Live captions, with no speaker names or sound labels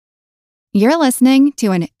You're listening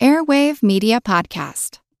to an Airwave Media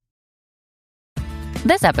Podcast.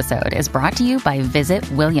 This episode is brought to you by Visit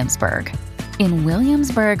Williamsburg. In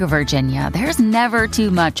Williamsburg, Virginia, there's never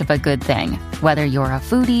too much of a good thing. Whether you're a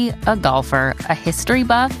foodie, a golfer, a history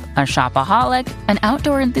buff, a shopaholic, an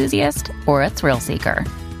outdoor enthusiast, or a thrill seeker,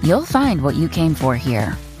 you'll find what you came for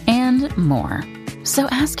here and more. So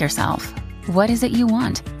ask yourself, what is it you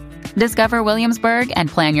want? Discover Williamsburg and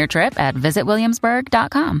plan your trip at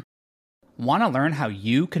visitwilliamsburg.com. Want to learn how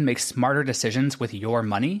you can make smarter decisions with your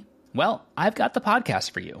money? Well, I've got the podcast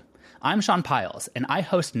for you. I'm Sean Piles, and I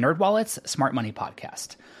host NerdWallet's Smart Money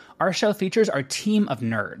Podcast. Our show features our team of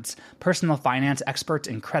nerds, personal finance experts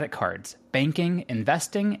in credit cards, banking,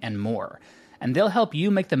 investing, and more. And they'll help you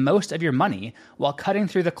make the most of your money while cutting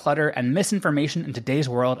through the clutter and misinformation in today's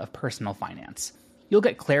world of personal finance. You'll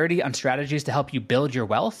get clarity on strategies to help you build your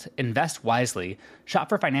wealth, invest wisely, shop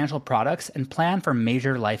for financial products, and plan for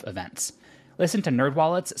major life events. Listen to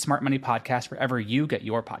NerdWallet's Smart Money Podcast wherever you get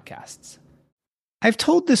your podcasts. I've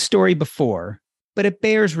told this story before, but it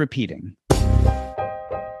bears repeating.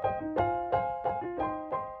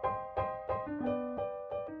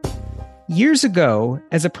 Years ago,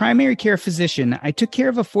 as a primary care physician, I took care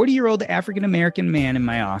of a 40-year-old African-American man in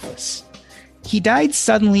my office. He died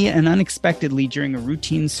suddenly and unexpectedly during a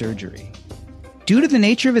routine surgery. Due to the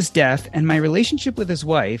nature of his death and my relationship with his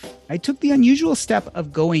wife, I took the unusual step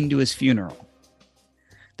of going to his funeral.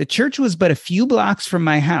 The church was but a few blocks from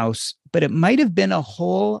my house, but it might have been a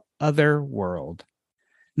whole other world.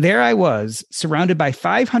 There I was, surrounded by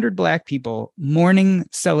 500 Black people, mourning,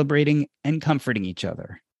 celebrating, and comforting each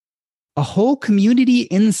other. A whole community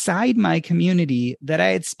inside my community that I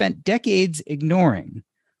had spent decades ignoring,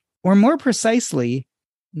 or more precisely,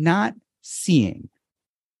 not seeing.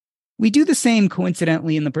 We do the same,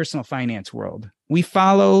 coincidentally, in the personal finance world. We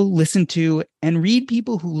follow, listen to, and read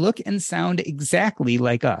people who look and sound exactly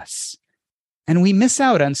like us. And we miss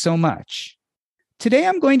out on so much. Today,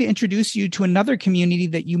 I'm going to introduce you to another community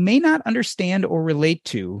that you may not understand or relate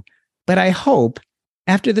to, but I hope,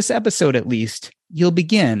 after this episode at least, you'll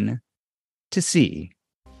begin to see.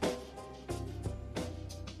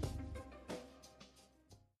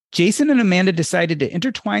 Jason and Amanda decided to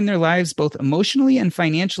intertwine their lives both emotionally and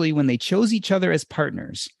financially when they chose each other as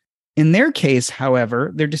partners. In their case,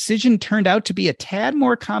 however, their decision turned out to be a tad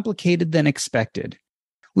more complicated than expected.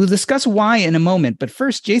 We'll discuss why in a moment, but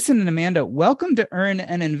first, Jason and Amanda, welcome to Earn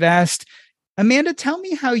and Invest. Amanda, tell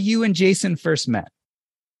me how you and Jason first met.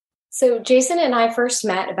 So Jason and I first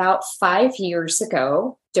met about 5 years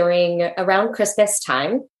ago around Christmas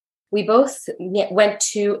time. We both went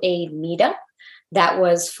to a meetup that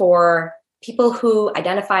was for people who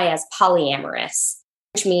identify as polyamorous,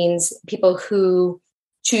 which means people who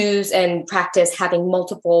choose and practice having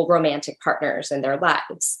multiple romantic partners in their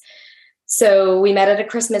lives. So we met at a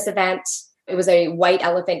Christmas event. It was a white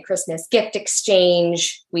elephant Christmas gift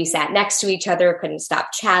exchange. We sat next to each other, couldn't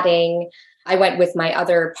stop chatting. I went with my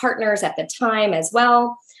other partners at the time as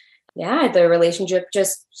well. Yeah, the relationship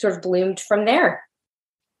just sort of bloomed from there.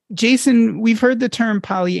 Jason, we've heard the term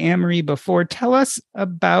polyamory before. Tell us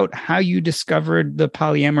about how you discovered the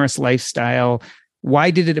polyamorous lifestyle.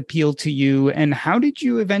 Why did it appeal to you? And how did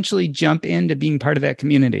you eventually jump into being part of that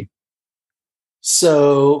community?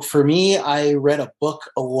 So for me, I read a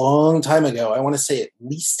book a long time ago. I want to say at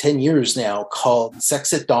least 10 years now, called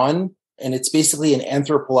Sex at Dawn. And it's basically an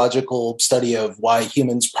anthropological study of why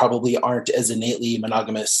humans probably aren't as innately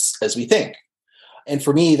monogamous as we think. And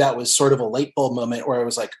for me, that was sort of a light bulb moment where I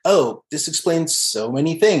was like, oh, this explains so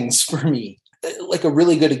many things for me. Like a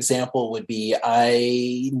really good example would be,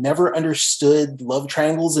 I never understood love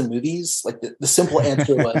triangles in movies. Like the simple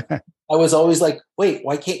answer was, I was always like, wait,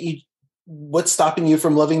 why can't you, what's stopping you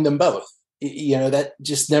from loving them both? You know, that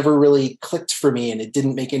just never really clicked for me and it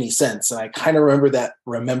didn't make any sense. And I kind of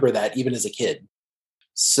remember that even as a kid.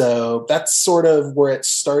 So that's sort of where it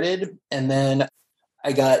started. And then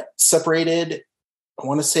I got separated, I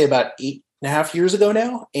want to say about 8.5 years ago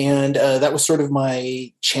now. And that was sort of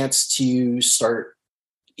my chance to start,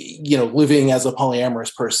 living as a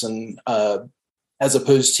polyamorous person, as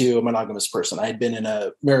opposed to a monogamous person. I had been in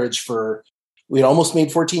a marriage we had almost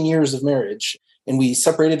made 14 years of marriage, and we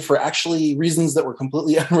separated for actually reasons that were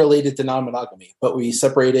completely unrelated to non-monogamy, but we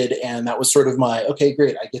separated, and that was sort of okay,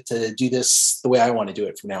 great. I get to do this the way I want to do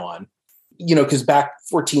it from now on. Because back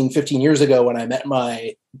 14, 15 years ago when I met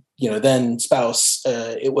my, then spouse,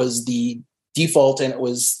 it was the default, and it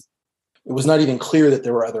was not even clear that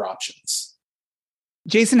there were other options.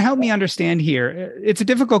 Jason, help me understand here. It's a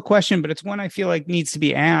difficult question, but it's one I feel like needs to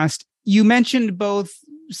be asked. You mentioned both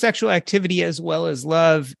sexual activity as well as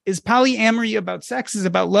love. Is polyamory about sex? Is it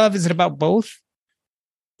about love? Is it about both?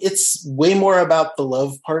 It's way more about the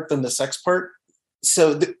love part than the sex part.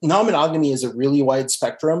 So non-monogamy is a really wide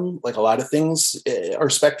spectrum, like a lot of things are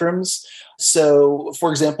spectrums. So,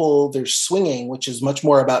 for example, there's swinging, which is much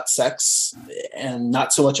more about sex and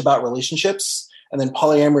not so much about relationships. And then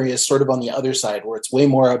polyamory is sort of on the other side, where it's way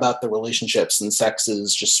more about the relationships, and sex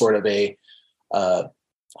is just sort of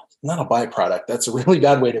not a byproduct. That's a really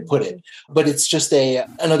bad way to put it, but it's just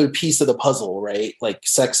another piece of the puzzle, right? Like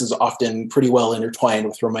sex is often pretty well intertwined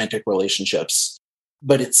with romantic relationships,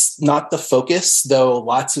 but it's not the focus, though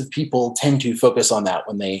lots of people tend to focus on that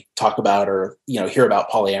when they talk about or, hear about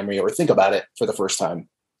polyamory or think about it for the first time.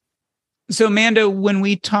 So Amanda, when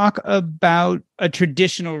we talk about a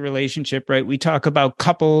traditional relationship, right, we talk about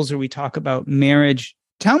couples or we talk about marriage.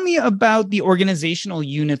 Tell me about the organizational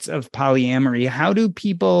units of polyamory. How do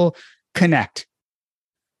people connect?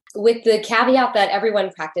 With the caveat that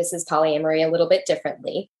everyone practices polyamory a little bit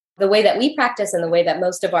differently. The way that we practice and the way that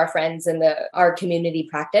most of our friends in our community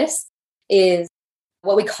practice is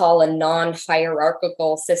what we call a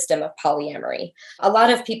non-hierarchical system of polyamory. A lot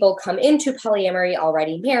of people come into polyamory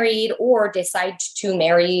already married or decide to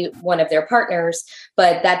marry one of their partners,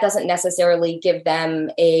 but that doesn't necessarily give them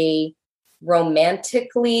a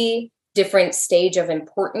romantically different stage of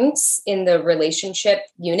importance in the relationship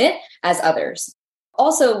unit as others.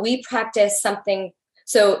 Also, we practice something.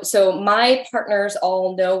 So my partners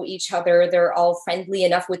all know each other. They're all friendly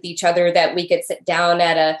enough with each other that we could sit down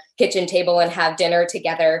at a kitchen table and have dinner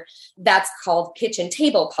together. That's called kitchen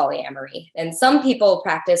table polyamory. And some people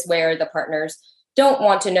practice where the partners don't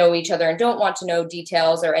want to know each other and don't want to know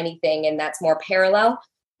details or anything, and that's more parallel.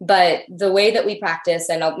 But the way that we practice,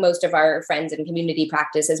 and most of our friends and community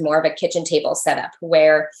practice, is more of a kitchen table setup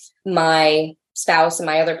where my spouse and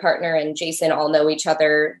my other partner and Jason all know each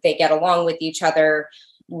other. They get along with each other.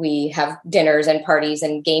 We have dinners and parties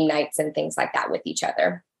and game nights and things like that with each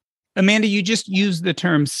other. Amanda, you just used the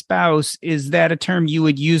term spouse. Is that a term you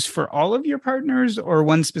would use for all of your partners or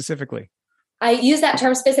one specifically? I use that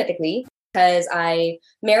term specifically because I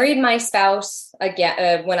married my spouse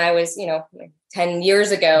again when I was, 10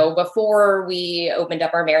 years ago, before we opened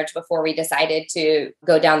up our marriage, before we decided to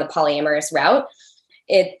go down the polyamorous route.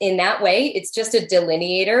 In that way, it's just a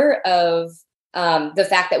delineator of the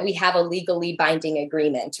fact that we have a legally binding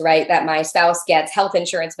agreement, right? That my spouse gets health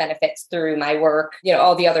insurance benefits through my work,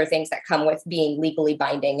 all the other things that come with being legally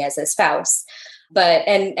binding as a spouse. But,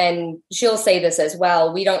 and she'll say this as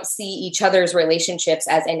well, we don't see each other's relationships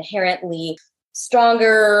as inherently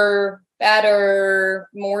stronger, better,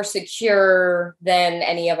 more secure than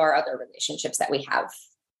any of our other relationships that we have.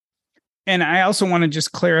 And I also want to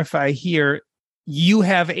just clarify here, you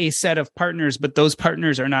have a set of partners, but those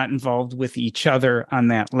partners are not involved with each other on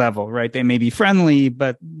that level, right? They may be friendly,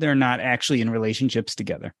 but they're not actually in relationships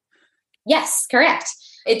together. Yes, correct.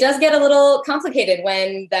 It does get a little complicated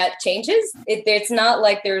when that changes. It's not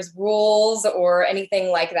like there's rules or anything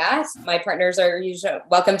like that. My partners are usually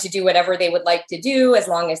welcome to do whatever they would like to do, as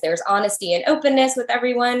long as there's honesty and openness with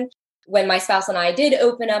everyone. When my spouse and I did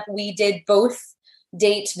open up, we did both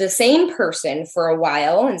date the same person for a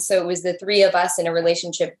while. And so it was the three of us in a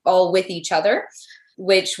relationship all with each other,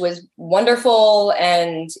 which was wonderful.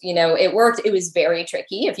 And, it worked. It was very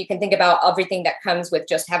tricky. If you can think about everything that comes with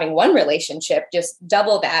just having one relationship, just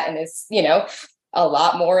double that. And it's, a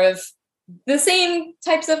lot more of the same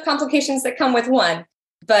types of complications that come with one.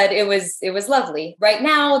 But it was lovely. Right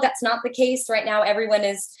now, that's not the case. Right now, everyone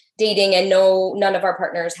is dating and none of our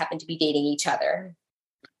partners happen to be dating each other.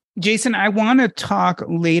 Jason, I want to talk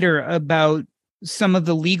later about some of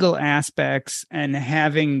the legal aspects and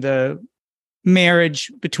having the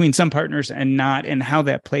marriage between some partners and not, and how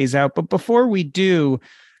that plays out. But before we do,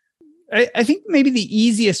 I think maybe the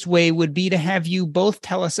easiest way would be to have you both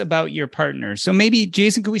tell us about your partners. So maybe,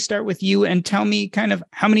 Jason, could we start with you and tell me kind of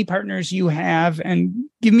how many partners you have and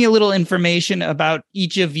give me a little information about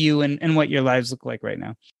each of you and what your lives look like right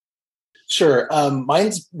now? Sure.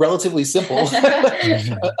 Mine's relatively simple.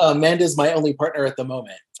 Amanda's my only partner at the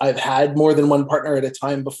moment. I've had more than one partner at a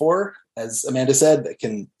time before. As Amanda said, that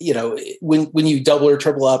can, when you double or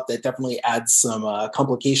triple up, that definitely adds some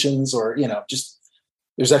complications or, just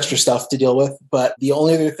there's extra stuff to deal with. But the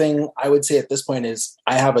only other thing I would say at this point is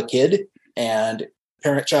I have a kid, and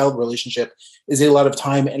parent-child relationship is a lot of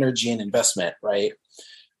time, energy, and investment, right?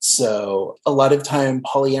 So a lot of time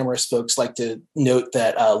polyamorous folks like to note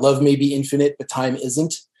that love may be infinite, but time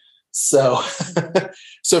isn't. So,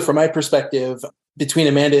 so from my perspective, between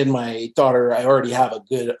Amanda and my daughter, I already have a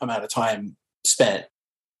good amount of time spent.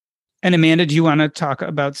 And Amanda, do you want to talk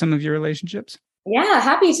about some of your relationships? Yeah,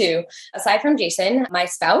 happy to. Aside from Jason, my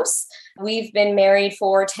spouse, we've been married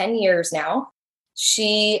for 10 years now.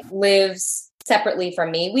 She lives separately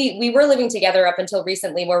from me. We were living together up until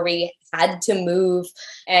recently where we had to move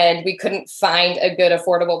and we couldn't find a good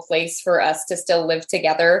affordable place for us to still live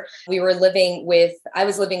together. I was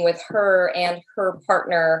living with her and her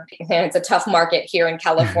partner. And it's a tough market here in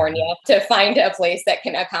California to find a place that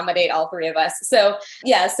can accommodate all three of us. So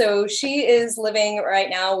she is living right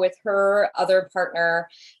now with her other partner,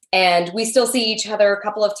 and we still see each other a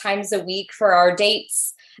couple of times a week for our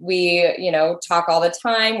dates. We, talk all the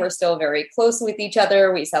time. We're still very close with each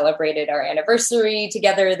other. We celebrated our anniversary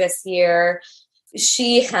together this year.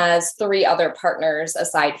 She has 3 other partners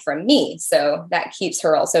aside from me. So that keeps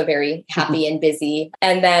her also very happy and busy.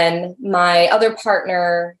 And then my other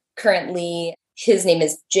partner currently, his name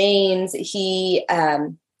is James. He,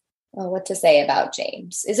 what to say about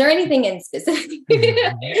James? Is there anything in specific?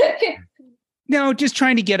 No, just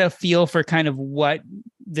trying to get a feel for kind of what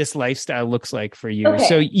this lifestyle looks like for you. Okay.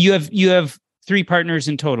 So you have 3 partners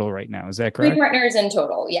in total right now. Is that correct? 3 partners in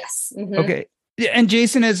total. Yes. Mm-hmm. Okay. And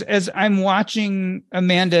Jason, as I'm watching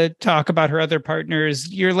Amanda talk about her other partners,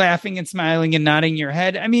 you're laughing and smiling and nodding your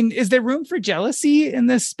head. I mean, is there room for jealousy in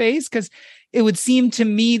this space? Because it would seem to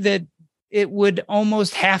me that it would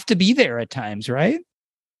almost have to be there at times, right?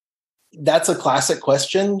 That's a classic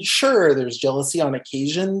question. Sure, there's jealousy on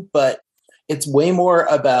occasion, but it's way more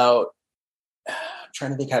about, I'm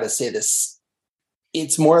trying to think how to say this.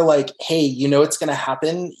 It's more like, hey, it's going to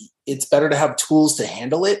happen. It's better to have tools to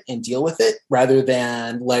handle it and deal with it rather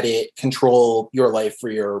than let it control your life or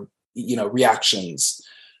your, reactions.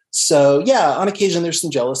 So yeah, on occasion, there's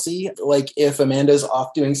some jealousy. Like if Amanda's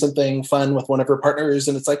off doing something fun with one of her partners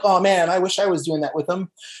and it's like, oh man, I wish I was doing that with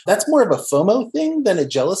them. That's more of a FOMO thing than a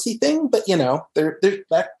jealousy thing. But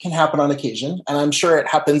that can happen on occasion. And I'm sure it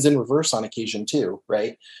happens in reverse on occasion too,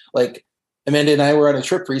 right? Like Amanda and I were on a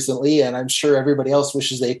trip recently and I'm sure everybody else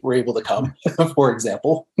wishes they were able to come, for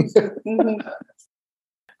example.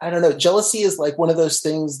 I don't know. Jealousy is like one of those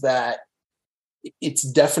things that it's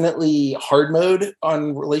definitely hard mode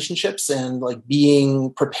on relationships, and like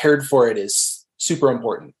being prepared for it is super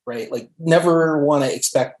important, right? Like never want to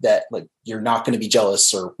expect that like you're not going to be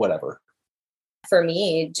jealous or whatever. For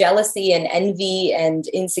me, jealousy and envy and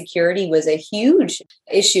insecurity was a huge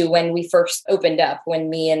issue when we first opened up, when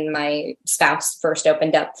me and my spouse first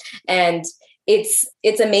opened up. And it's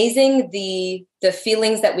amazing the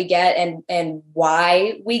feelings that we get and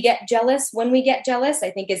why we get jealous when we get jealous, I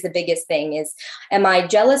think is the biggest thing. Is, am I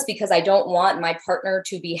jealous because I don't want my partner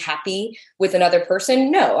to be happy with another person?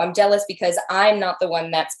 No, I'm jealous because I'm not the one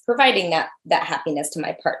that's providing that happiness to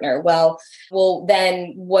my partner. Well,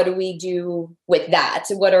 then what do we do with that?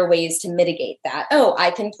 What are ways to mitigate that? Oh, I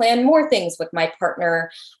can plan more things with my partner.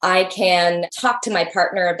 I can talk to my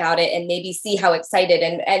partner about it and maybe see how excited,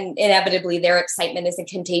 and inevitably their excitement isn't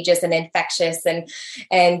contagious and infectious.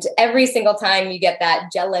 And every single time you get that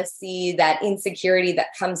jealousy, that insecurity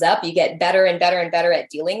that comes up, you get better and better and better at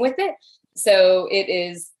dealing with it. So it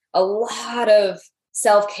is a lot of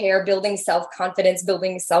self-care, building self-confidence,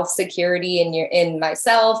 building self-security in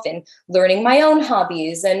myself, and learning my own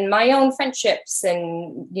hobbies and my own friendships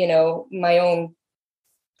and, my own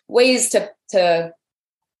ways to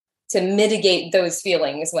mitigate those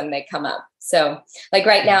feelings when they come up. So like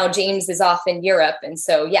right now, James is off in Europe. And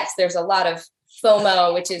so, yes, there's a lot of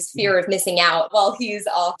FOMO, which is fear of missing out while he's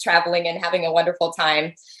off traveling and having a wonderful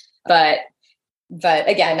time. But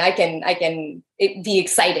again, I can be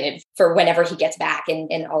excited for whenever he gets back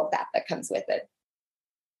and all of that comes with it.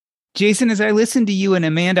 Jason, as I listen to you and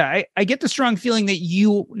Amanda, I get the strong feeling that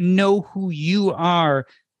you know who you are.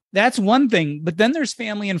 That's one thing, but then there's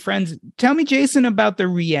family and friends. Tell me, Jason, about the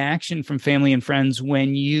reaction from family and friends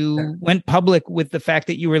when you went public with the fact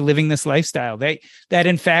that you were living this lifestyle, that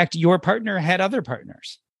in fact your partner had other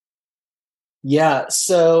partners. Yeah.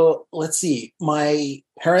 So let's see. My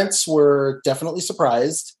parents were definitely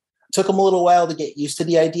surprised. It took them a little while to get used to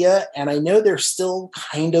the idea. And I know they're still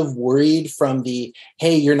kind of worried from the,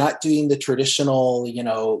 hey, you're not doing the traditional,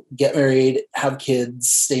 get married, have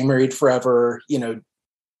kids, stay married forever,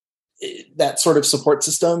 that sort of support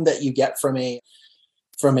system that you get from a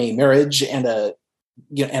marriage and a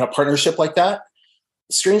partnership like that.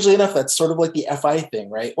 Strangely enough, that's sort of like the FI thing,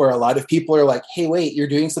 right? Where a lot of people are like, hey, wait, you're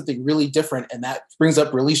doing something really different. And that brings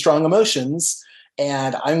up really strong emotions.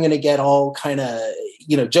 And I'm going to get all kind of,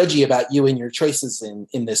 judgy about you and your choices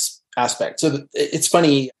in this aspect. So it's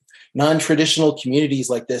funny, non-traditional communities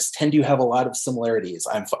like this tend to have a lot of similarities,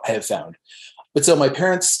 I have found. But so my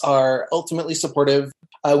parents are ultimately supportive.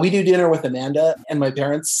 We do dinner with Amanda and my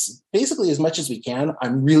parents basically as much as we can.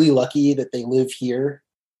 I'm really lucky that they live here.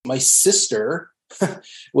 My sister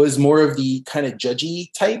was more of the kind of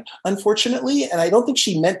judgy type, unfortunately. And I don't think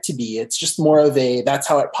she meant to be. It's just more of that's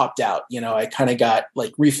how it popped out. I kind of got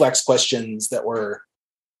like reflex questions that were,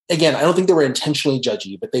 again, I don't think they were intentionally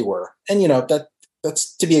judgy, but they were. And,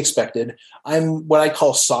 that's to be expected. I'm what I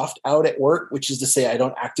call soft out at work, which is to say I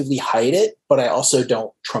don't actively hide it, but I also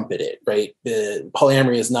don't trumpet it, right? The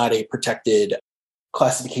polyamory is not a protected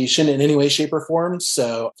classification in any way, shape, or form.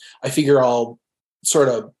 So I figure I'll sort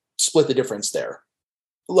of split the difference there.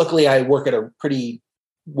 Luckily, I work at a pretty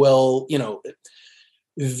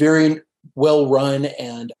very well run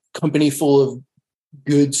and company full of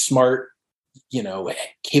good, smart,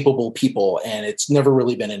 capable people. And it's never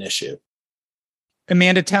really been an issue.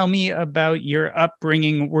 Amanda, tell me about your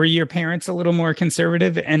upbringing. Were your parents a little more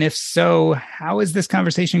conservative? And if so, how has this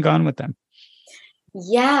conversation gone with them?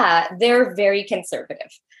 Yeah, they're very conservative.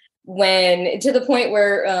 To the point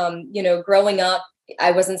where, growing up,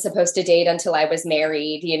 I wasn't supposed to date until I was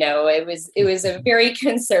married. It was a very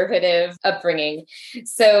conservative upbringing.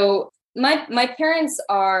 So my parents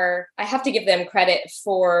I have to give them credit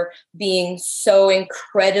for being so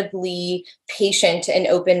incredibly patient and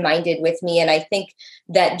open-minded with me. And I think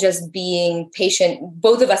that just being patient,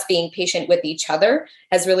 both of us being patient with each other,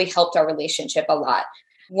 has really helped our relationship a lot.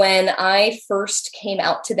 When I first came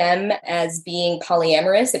out to them as being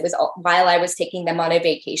polyamorous, it was while I was taking them on a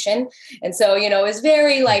vacation. And so, it was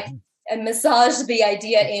very like, and massaged the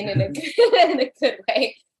idea in a good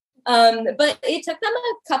way. But it took them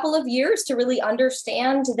a couple of years to really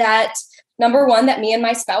understand that, number one, that me and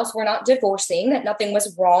my spouse were not divorcing, that nothing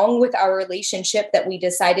was wrong with our relationship, that we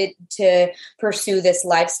decided to pursue this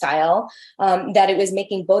lifestyle, that it was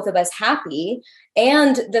making both of us happy.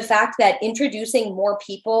 And the fact that introducing more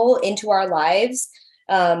people into our lives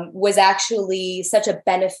was actually such a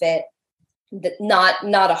benefit, that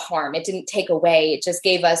not a harm. It didn't take away. It just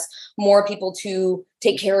gave us more people to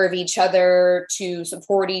take care of each other, to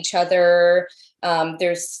support each other.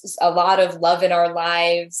 There's a lot of love in our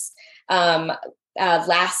lives.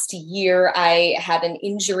 Last year, I had an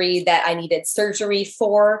injury that I needed surgery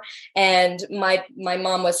for. And my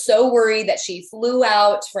mom was so worried that she flew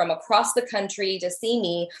out from across the country to see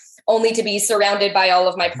me, only to be surrounded by all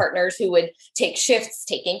of my partners who would take shifts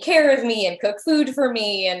taking care of me and cook food for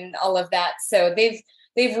me and all of that. So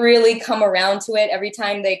they've really come around to it. Every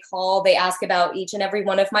time they call, they ask about each and every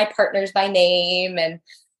one of my partners by name. And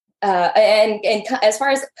as far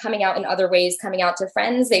as coming out in other ways, coming out to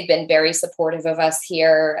friends, they've been very supportive of us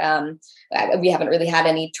here. We haven't really had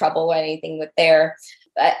any trouble or anything with there.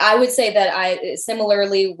 I would say that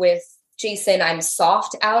similarly with Jason, I'm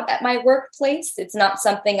soft out at my workplace. It's not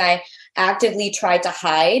something I actively try to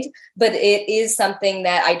hide, but it is something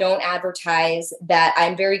that I don't advertise, that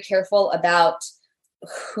I'm very careful about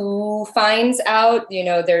who finds out.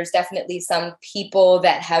 There's definitely some people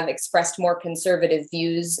that have expressed more conservative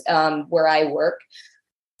views where I work.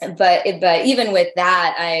 But even with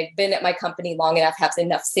that, I've been at my company long enough, have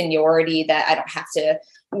enough seniority that I don't have to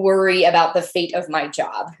worry about the fate of my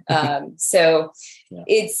job. So yeah.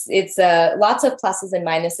 It's lots of pluses and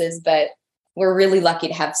minuses, but we're really lucky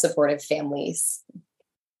to have supportive families.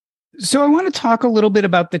 So I want to talk a little bit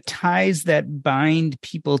about the ties that bind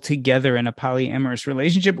people together in a polyamorous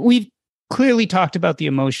relationship. We've clearly talked about the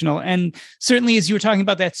emotional, and certainly as you were talking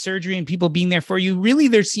about that surgery and people being there for you, really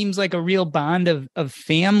there seems like a real bond of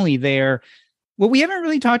family there. What we haven't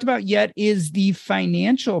really talked about yet is the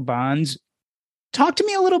financial bonds. Talk to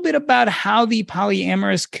me a little bit about how the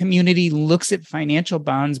polyamorous community looks at financial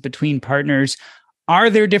bonds between partners. Are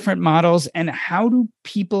there different models, and how do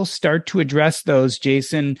people start to address those,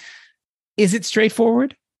 Jason? Is it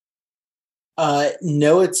straightforward?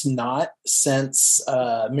 No, it's not, since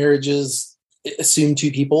marriages assume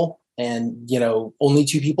two people and, only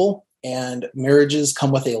two people, and marriages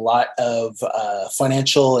come with a lot of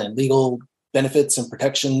financial and legal benefits and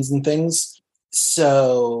protections and things.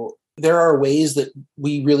 So there are ways that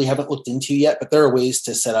we really haven't looked into yet, but there are ways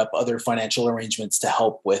to set up other financial arrangements to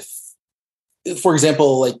help with, for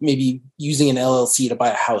example, like maybe using an LLC to buy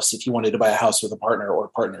a house if you wanted to buy a house with a partner or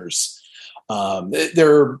partners.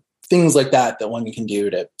 There are things like that one can do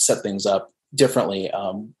to set things up differently.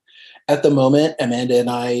 At the moment, Amanda and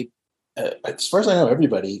I, as far as I know,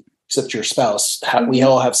 everybody except your spouse, we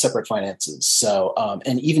all have separate finances. So,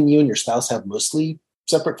 and even you and your spouse have mostly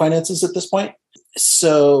separate finances at this point.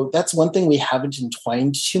 So that's one thing we haven't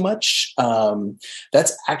entwined too much.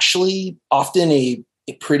 That's actually often a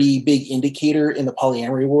pretty big indicator in the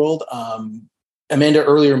polyamory world. Amanda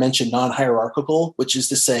earlier mentioned non-hierarchical, which is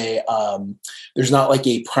to say there's not like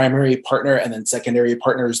a primary partner and then secondary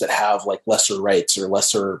partners that have like lesser rights or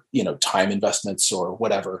lesser, time investments or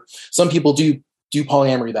whatever. Some people do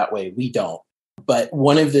polyamory that way. We don't. But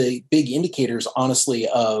one of the big indicators, honestly,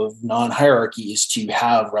 of non-hierarchy is to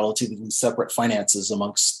have relatively separate finances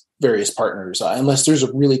amongst various partners, unless there's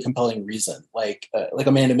a really compelling reason. Like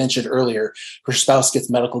Amanda mentioned earlier, her spouse gets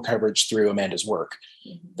medical coverage through Amanda's work.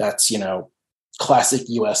 That's, classic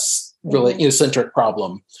U.S. really centric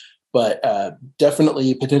problem, but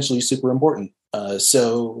definitely potentially super important.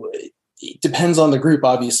 So it depends on the group,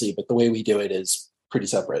 obviously, but the way we do it is pretty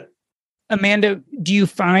separate. Amanda, do you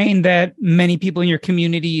find that many people in your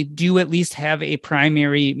community do at least have a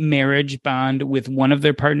primary marriage bond with one of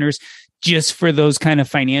their partners just for those kind of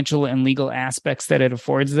financial and legal aspects that it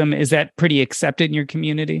affords them? Is that pretty accepted in your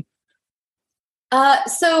community?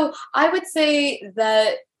 So I would say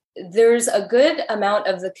that there's a good amount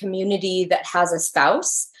of the community that has a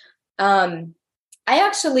spouse. I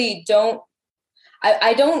actually don't,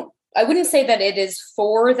 I wouldn't say that it is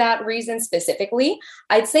for that reason specifically.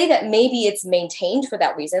 I'd say that maybe it's maintained for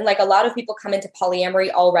that reason. Like a lot of people come into polyamory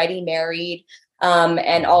already married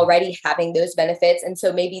and already having those benefits. And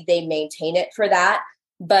so maybe they maintain it for that.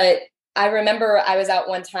 But I remember I was out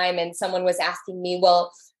one time and someone was asking me,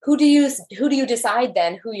 well, who do you decide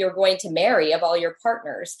then who you're going to marry of all your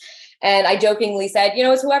partners? And I jokingly said,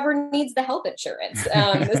 it's whoever needs the health insurance.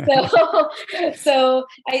 So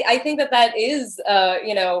I think that is,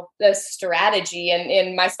 the strategy.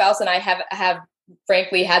 And my spouse and I have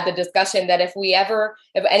frankly had the discussion that if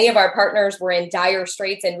any of our partners were in dire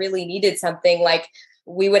straits and really needed something, like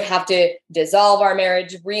we would have to dissolve our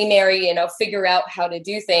marriage, remarry, figure out how to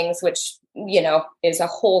do things, which, is a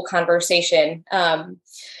whole conversation.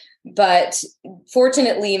 But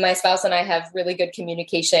fortunately, my spouse and I have really good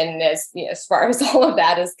communication as far as all of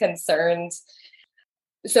that is concerned.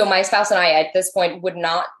 So my spouse and I at this point would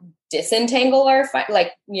not disentangle our,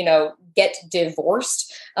 get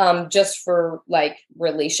divorced just for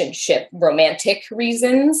relationship, romantic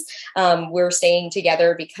reasons. We're staying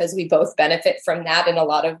together because we both benefit from that in a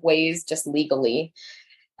lot of ways, just legally.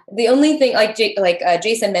 The only thing,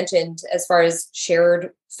 Jason mentioned, as far as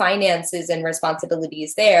shared finances and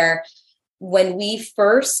responsibilities there, when we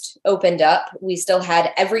first opened up, we still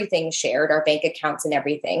had everything shared, our bank accounts and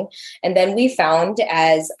everything. And then we found,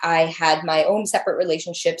 as I had my own separate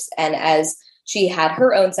relationships and as she had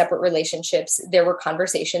her own separate relationships, there were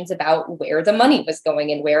conversations about where the money was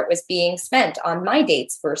going and where it was being spent on my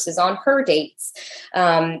dates versus on her dates.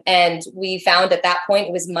 And we found at that point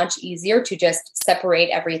it was much easier to just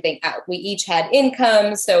separate everything out. We each had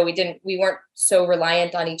income, so we weren't so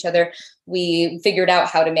reliant on each other. We figured out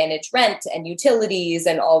how to manage rent and utilities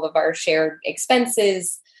and all of our shared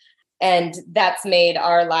expenses. And that's made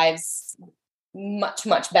our lives much,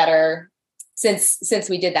 much better since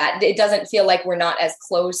we did that. It doesn't feel like we're not as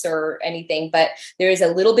close or anything, but there is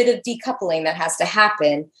a little bit of decoupling that has to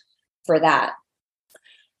happen for that.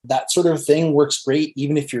 That sort of thing works great,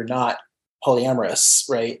 even if you're not polyamorous,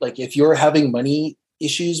 right? Like if you're having money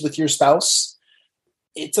issues with your spouse,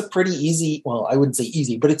 it's a pretty easy, well, I wouldn't say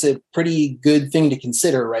easy, but it's a pretty good thing to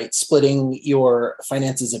consider, right? Splitting your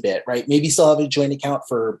finances a bit, right? Maybe still have a joint account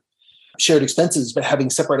for shared expenses, but having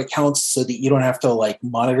separate accounts so that you don't have to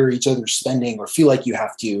monitor each other's spending or feel like you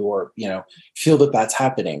have to, or, feel that that's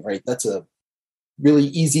happening, right? That's a really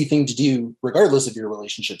easy thing to do regardless of your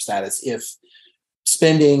relationship status, if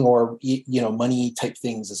spending or, money type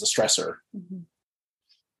things is a stressor. Mm-hmm.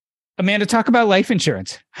 Amanda, talk about life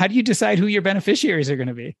insurance. How do you decide who your beneficiaries are going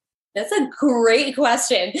to be? That's a great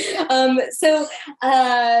question.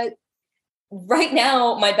 Right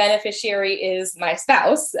now, my beneficiary is my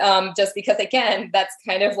spouse, just because, again, that's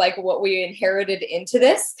kind of like what we inherited into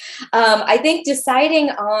this. I think deciding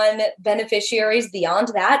on beneficiaries beyond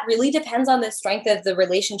that really depends on the strength of the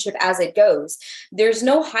relationship as it goes. There's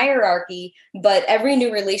no hierarchy, but every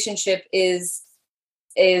new relationship is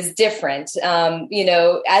different.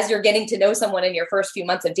 As you're getting to know someone in your first few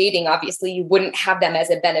months of dating, obviously you wouldn't have them as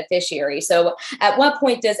a beneficiary. So at what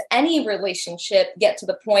point does any relationship get to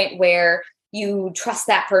the point where you trust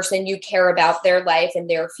that person, you care about their life and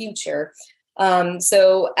their future?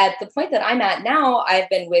 So at the point that I'm at now, I've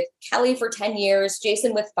been with Kelly for 10 years,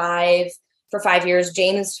 Jason for 5 years,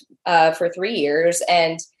 James for 3 years.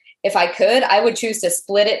 And if I could, I would choose to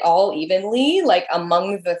split it all evenly,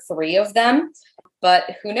 among the three of them.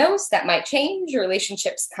 But who knows? That might change.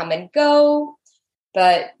 Relationships come and go.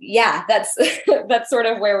 But yeah, that's that's sort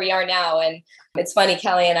of where we are now. And it's funny,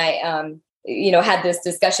 Kelly and I had this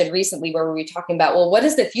discussion recently where we were talking about, well, what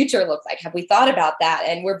does the future look like? Have we thought about that?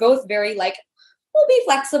 And we're both very we'll be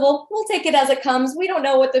flexible. We'll take it as it comes. We don't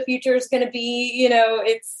know what the future is going to be.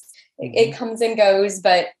 It comes and goes,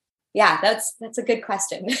 but yeah, that's a good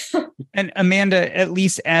question. And Amanda, at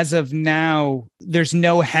least as of now, there's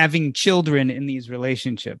no having children in these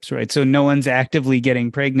relationships, right? So no one's actively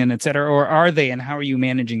getting pregnant, et cetera, or are they? And how are you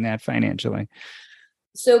managing that financially?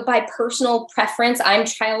 So by personal preference, I'm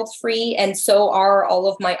child-free, and so are all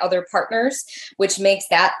of my other partners, which makes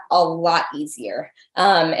that a lot easier.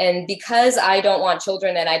 And because I don't want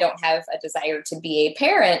children and I don't have a desire to be a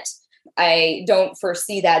parent, I don't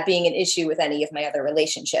foresee that being an issue with any of my other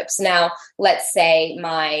relationships. Now, let's say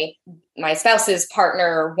my spouse's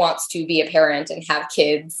partner wants to be a parent and have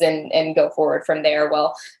kids and go forward from there.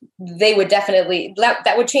 Well, they would definitely,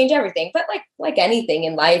 that would change everything. But like anything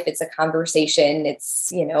in life, it's a conversation.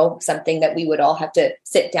 It's, something that we would all have to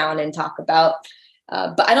sit down and talk about.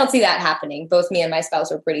 But I don't see that happening. Both me and my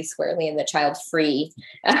spouse are pretty squarely in the child-free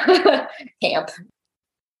camp.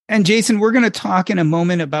 And Jason, we're going to talk in a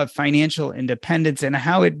moment about financial independence and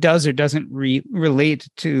how it does or doesn't relate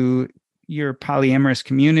to your polyamorous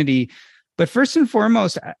community. But first and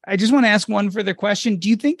foremost, I just want to ask one further question. Do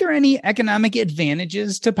you think there are any economic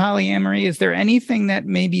advantages to polyamory? Is there anything that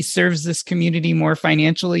maybe serves this community more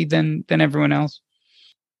financially than everyone else?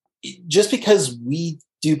 Just because we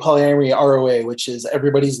do polyamory ROA, which is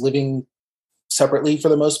everybody's living separately for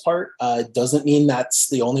the most part, doesn't mean that's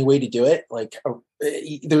the only way to do it.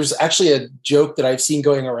 There's actually a joke that I've seen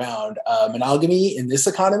going around, monogamy in this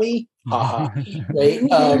economy. Right?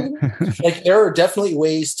 There are definitely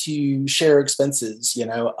ways to share expenses,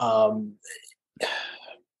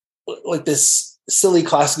 like this silly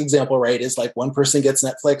classic example, right? Is like one person gets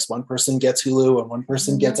Netflix, one person gets Hulu, and one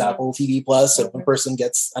person gets Apple TV Plus, and one person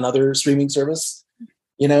gets another streaming service.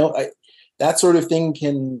 That sort of thing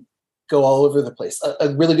can go all over the place. A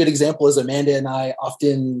really good example is Amanda and I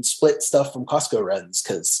often split stuff from Costco runs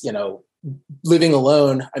because, living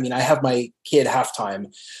alone, I have my kid half-time.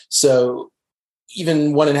 So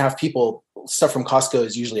even 1.5 people, stuff from Costco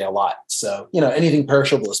is usually a lot. So, anything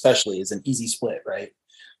perishable especially is an easy split, right?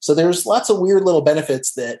 So there's lots of weird little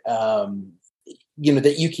benefits that,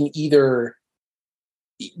 that you can either,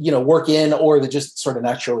 work in or that just sort of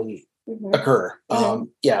naturally occur.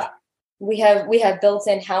 Yeah. We have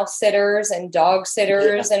built-in house sitters and dog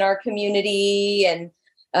sitters in our community. And,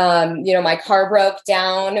 my car broke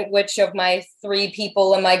down. Which of my 3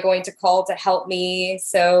 people am I going to call to help me?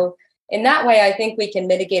 So in that way, I think we can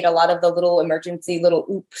mitigate a lot of the little emergency, little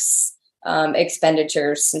oops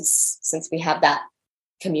expenditures since we have that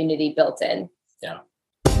community built in. Yeah.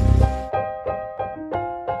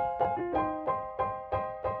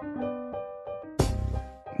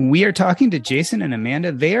 We are talking to Jason and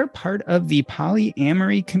Amanda. They are part of the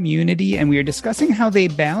polyamory community, and we are discussing how they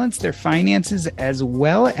balance their finances as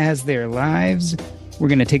well as their lives. We're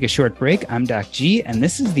going to take a short break. I'm Doc G, and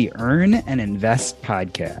this is the Earn and Invest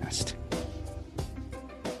podcast.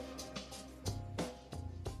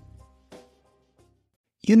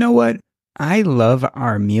 You know what? I love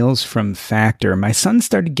our meals from Factor. My son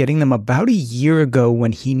started getting them about a year ago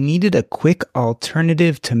when he needed a quick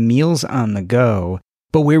alternative to meals on the go.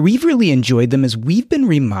 But where we've really enjoyed them is we've been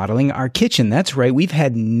remodeling our kitchen. That's right. We've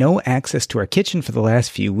had no access to our kitchen for the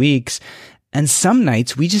last few weeks. And some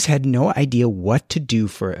nights we just had no idea what to do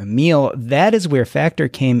for a meal. That is where Factor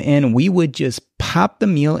came in. We would just pop the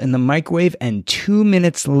meal in the microwave and 2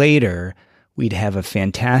 minutes later, we'd have a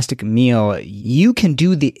fantastic meal. You can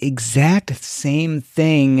do the exact same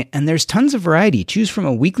thing, and there's tons of variety. Choose from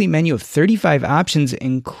a weekly menu of 35 options,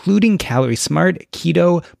 including Calorie Smart,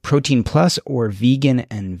 Keto, Protein Plus, or Vegan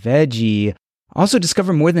and Veggie. Also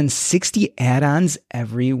discover more than 60 add-ons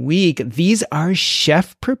every week. These are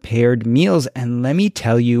chef-prepared meals, and let me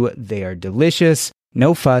tell you, they are delicious.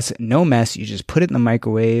 No fuss, no mess. You just put it in the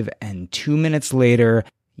microwave, and 2 minutes later,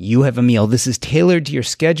 you have a meal. This is tailored to your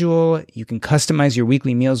schedule. You can customize your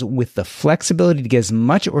weekly meals with the flexibility to get as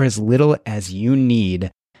much or as little as you need.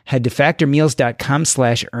 Head to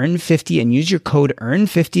factormeals.com/earn50 and use your code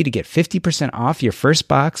earn50 to get 50% off your first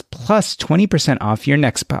box plus 20% off your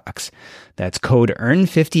next box. That's code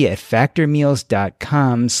earn50 at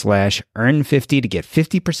factormeals.com/earn50 to get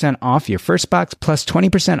 50% off your first box plus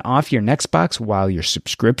 20% off your next box while your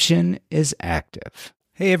subscription is active.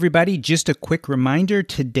 Hey everybody, just a quick reminder,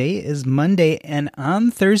 today is Monday and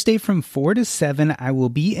on Thursday from 4 to 7, I will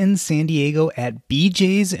be in San Diego at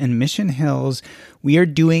BJ's in Mission Hills. We are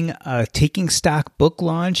doing a Taking Stock book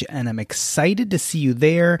launch and I'm excited to see you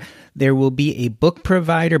there. There will be a book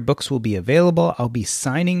provider, books will be available, I'll be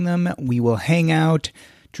signing them, we will hang out,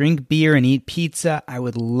 drink beer, and eat pizza. I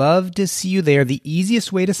would love to see you there. The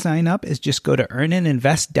easiest way to sign up is just go to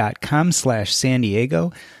earnandinvest.com/San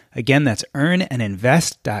Diego. Again, that's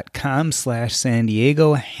earnandinvest.com/San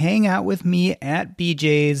Diego. Hang out with me at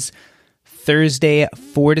BJ's Thursday,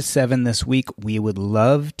 4 to 7 this week. We would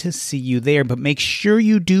love to see you there, but make sure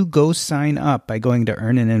you do go sign up by going to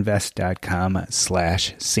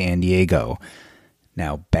earnandinvest.com/San Diego.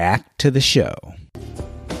 Now back to the show.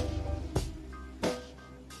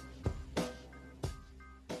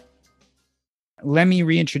 Let me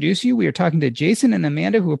reintroduce you. We are talking to Jason and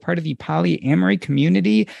Amanda, who are part of the polyamory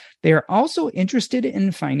community. They are also interested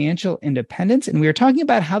in financial independence, and we are talking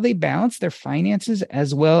about how they balance their finances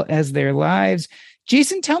as well as their lives.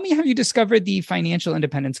 Jason, tell me how you discovered the financial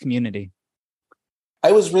independence community.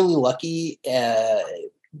 I was really lucky.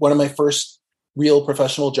 One of my first real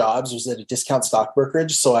professional jobs was at a discount stock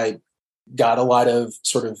brokerage. So I got a lot of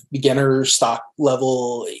sort of beginner stock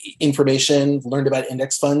level information, learned about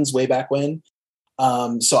index funds way back when.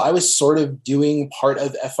 So I was sort of doing part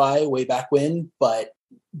of FI way back when, but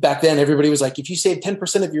back then everybody was like, if you save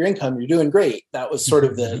 10% of your income, you're doing great. That was sort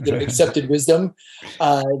of the accepted wisdom.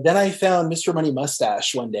 Then I found Mr. Money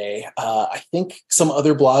Mustache one day. I think some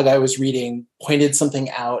other blog I was reading pointed something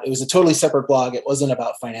out. It was a totally separate blog. It wasn't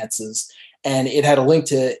about finances. And it had a link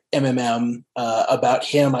to MMM about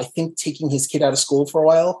him, I think, taking his kid out of school for a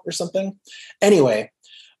while or something. Anyway,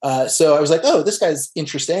 so I was like, oh, this guy's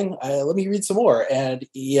interesting. Let me read some more. And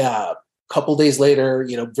yeah, a couple days later,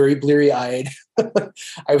 very bleary-eyed,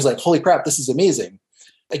 I was like, holy crap, this is amazing.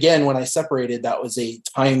 Again, when I separated, that was a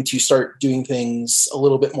time to start doing things a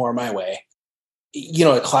little bit more my way.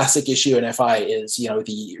 A classic issue in FI is,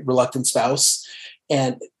 the reluctant spouse.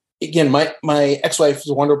 And again, my ex-wife is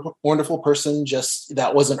a wonderful person, just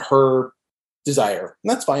that wasn't her desire.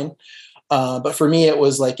 And that's fine. But for me, it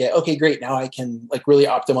was like, okay, great. Now I can really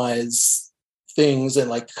optimize things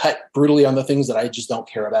and cut brutally on the things that I just don't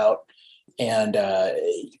care about. And,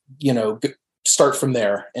 start from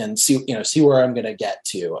there and see where I'm going to get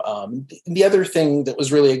to. The other thing that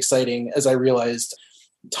was really exciting, as I realized,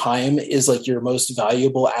 time is your most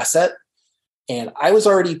valuable asset. And I was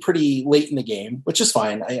already pretty late in the game, which is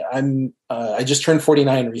fine. I just turned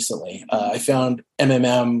 49 recently. I found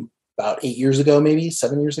MMM about 8 years ago, maybe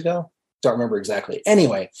 7 years ago. Don't remember exactly.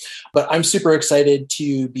 Anyway, but I'm super excited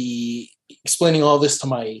to be explaining all this to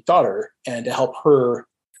my daughter and to help her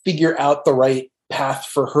figure out the right path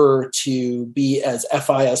for her to be as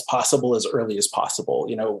FI as possible, as early as possible,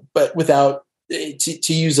 but without,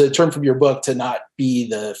 to use a term from your book, to not be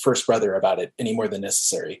the first brother about it any more than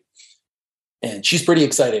necessary. And she's pretty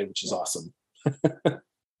excited, which is awesome.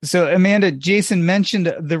 So, Amanda, Jason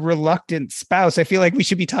mentioned the reluctant spouse. I feel like we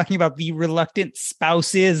should be talking about the reluctant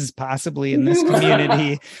spouses possibly in this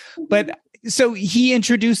community. But so he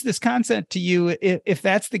introduced this concept to you. If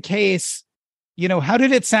that's the case, how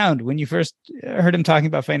did it sound when you first heard him talking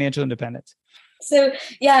about financial independence? So,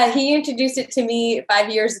 yeah, he introduced it to me 5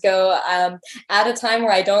 years ago at a time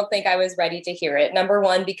where I don't think I was ready to hear it. Number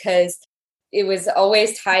one, because it was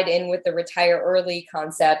always tied in with the retire early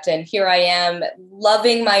concept. And here I am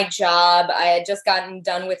loving my job. I had just gotten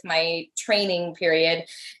done with my training period.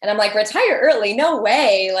 And I'm like, retire early? No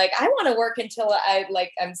way. I want to work until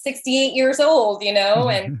I'm 68 years old,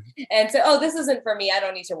 and so, this isn't for me. I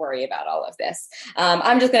don't need to worry about all of this.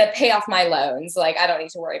 I'm just going to pay off my loans. I don't need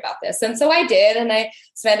to worry about this. And so I did. And I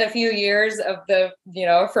spent a few years of the,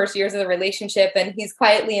 first years of the relationship. And he's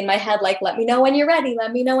quietly in my head, let me know when you're ready.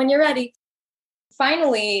 Let me know when you're ready.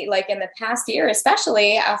 Finally, in the past year,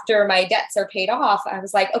 especially after my debts are paid off, I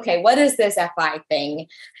was like, okay, what is this FI thing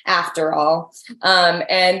after all?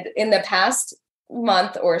 And in the past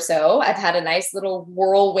month or so, I've had a nice little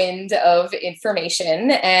whirlwind of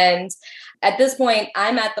information. And at this point,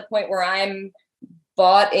 I'm at the point where I'm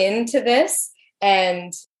bought into this,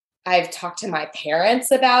 and I've talked to my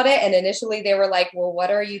parents about it. And initially they were like, well,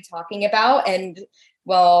 what are you talking about? And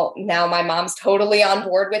well, now my mom's totally on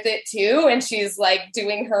board with it too. And she's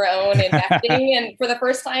doing her own investing and for the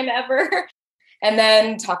first time ever. And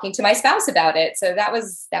then talking to my spouse about it. So that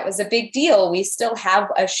was a big deal. We still have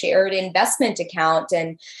a shared investment account.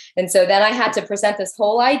 And so then I had to present this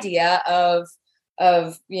whole idea of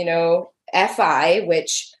FI,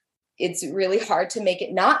 which it's really hard to make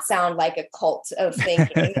it not sound like a cult of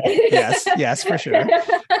thinking. Yes, for sure.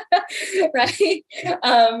 Right.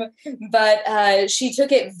 But she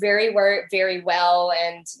took it very, very well.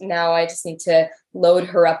 And now I just need to load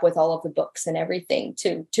her up with all of the books and everything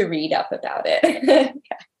to read up about it.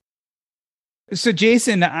 So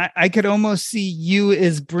Jason, I could almost see you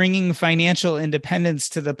as bringing financial independence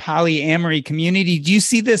to the polyamory community. Do you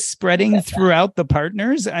see this spreading throughout the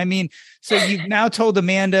partners? I mean, so you've now told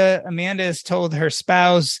Amanda has told her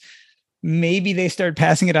spouse, maybe they start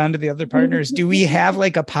passing it on to the other partners. Do we have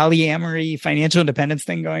like a polyamory financial independence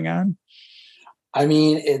thing going on? I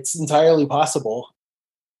mean, it's entirely possible.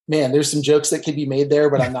 Man, there's some jokes that could be made there,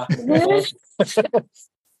 but I'm not going to go.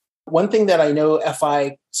 One thing that I know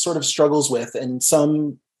FI sort of struggles with, and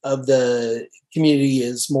some of the community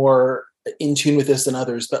is more in tune with this than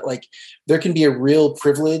others, but like there can be a real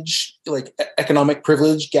privilege, like economic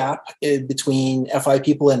privilege gap between FI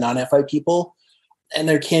people and non-FI people. And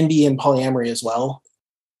there can be in polyamory as well.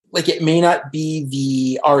 Like it may not be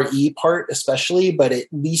the RE part especially, but at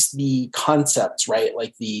least the concepts, right?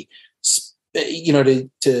 Like the,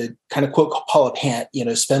 to kind of quote Paula Pant,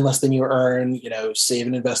 spend less than you earn, save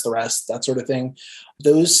and invest the rest, that sort of thing.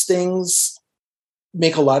 Those things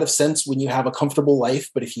make a lot of sense when you have a comfortable life,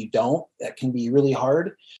 but if you don't, that can be really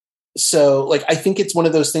hard. So like, I think it's one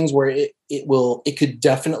of those things where it could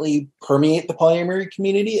definitely permeate the polyamory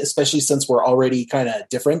community, especially since we're already kind of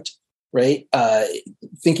different, right?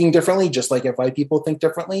 Thinking differently, just like FI people think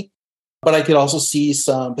differently. But I could also see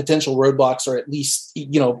some potential roadblocks, or at least,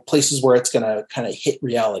 places where it's going to kind of hit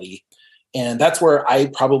reality. And that's where I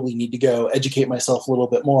probably need to go educate myself a little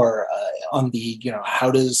bit more on the,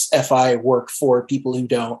 how does FI work for people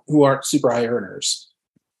who aren't super high earners?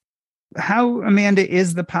 How, Amanda,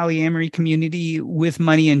 is the polyamory community with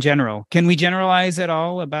money in general? Can we generalize at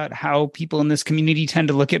all about how people in this community tend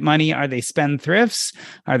to look at money? Are they spendthrifts?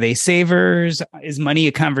 Are they savers? Is money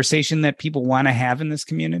a conversation that people want to have in this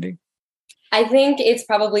community? I think it's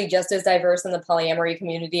probably just as diverse in the polyamory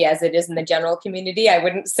community as it is in the general community. I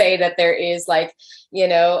wouldn't say that there is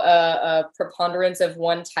a preponderance of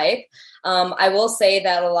one type. I will say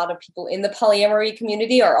that a lot of people in the polyamory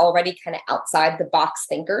community are already kind of outside the box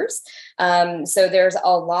thinkers. So there's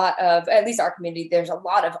a lot of, at least our community, there's a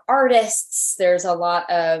lot of artists, there's a lot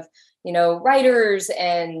of, writers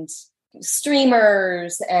and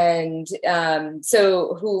streamers and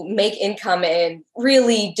so who make income in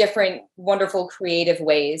really different, wonderful, creative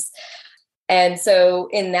ways. And so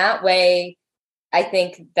in that way, I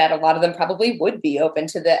think that a lot of them probably would be open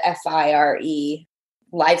to the FIRE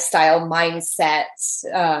lifestyle mindset,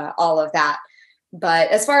 all of that.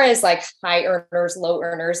 But as far as like high earners, low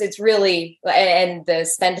earners, it's really, and the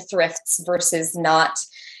spendthrifts versus not,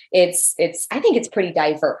 I think it's pretty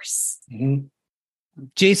diverse. Mm-hmm.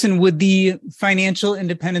 Jason, would the financial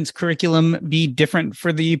independence curriculum be different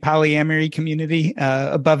for the polyamory community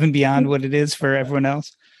above and beyond what it is for everyone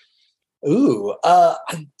else?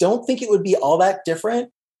 I don't think it would be all that different.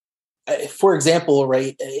 For example,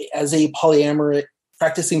 right, as a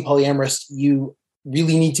practicing polyamorist, you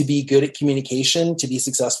really need to be good at communication to be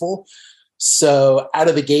successful. So out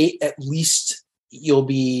of the gate, at least you'll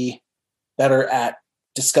be better at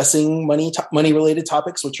discussing money-related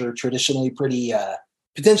topics, which are traditionally pretty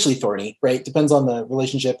potentially thorny, right? Depends on the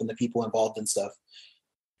relationship and the people involved and stuff.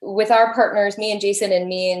 With our partners, me and Jason and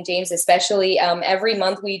me and James especially, every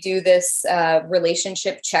month we do this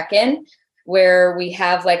relationship check-in where we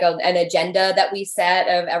have like an agenda that we set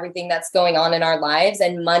of everything that's going on in our lives.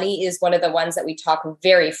 And money is one of the ones that we talk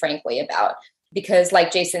very frankly about. Because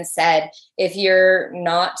like Jason said, if you're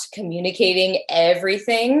not communicating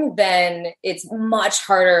everything, then it's much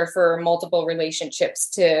harder for multiple relationships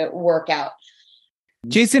to work out.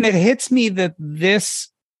 Jason, it hits me that this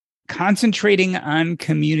concentrating on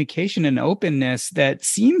communication and openness that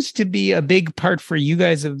seems to be a big part for you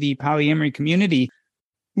guys of the polyamory community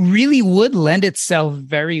really would lend itself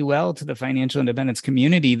very well to the financial independence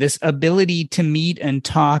community. This ability to meet and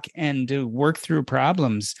talk and to work through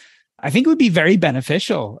problems, I think would be very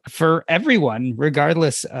beneficial for everyone,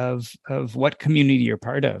 regardless of what community you're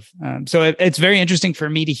part of. So it's very interesting for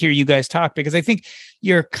me to hear you guys talk, because I think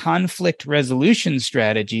your conflict resolution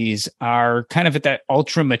strategies are kind of at that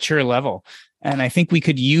ultra mature level. And I think we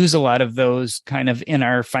could use a lot of those kind of in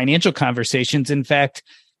our financial conversations. In fact,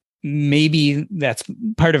 maybe that's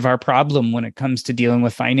part of our problem when it comes to dealing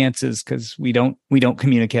with finances, because we don't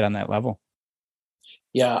communicate on that level.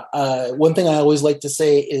 Yeah. One thing I always like to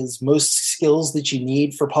say is most skills that you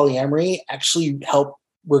need for polyamory actually help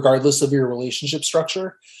regardless of your relationship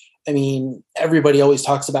structure. I mean, everybody always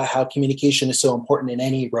talks about how communication is so important in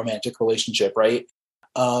any romantic relationship, right?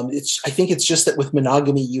 I think it's just that with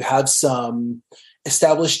monogamy, you have some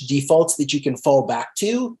established defaults that you can fall back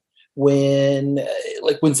to when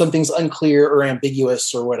something's unclear or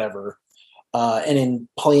ambiguous or whatever. And in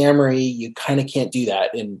polyamory, you kind of can't do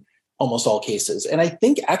that. And almost all cases. And I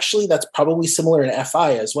think actually that's probably similar in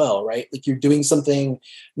FI as well, right? Like you're doing something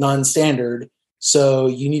non-standard, so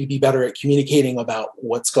you need to be better at communicating about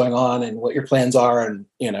what's going on and what your plans are. And,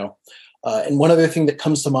 and one other thing that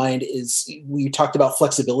comes to mind is we talked about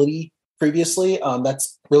flexibility previously.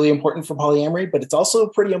 That's really important for polyamory, but it's also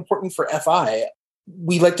pretty important for FI.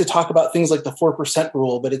 We like to talk about things like the 4%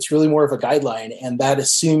 rule, but it's really more of a guideline. And that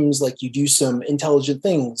assumes like you do some intelligent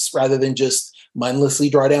things rather than just mindlessly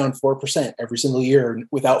draw down 4% every single year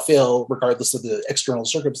without fail, regardless of the external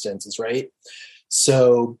circumstances, right?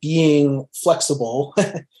 So being flexible,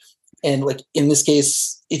 and like in this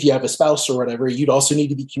case, if you have a spouse or whatever, you'd also need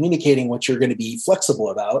to be communicating what you're going to be flexible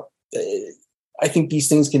about. I think these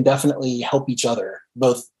things can definitely help each other.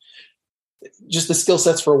 Both just the skill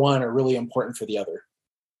sets for one are really important for the other.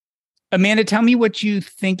 Amanda, tell me what you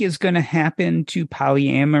think is going to happen to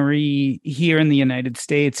polyamory here in the United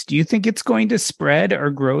States. Do you think it's going to spread or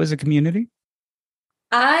grow as a community?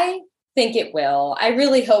 I think it will. I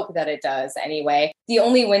really hope that it does anyway. The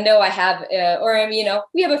only window I have,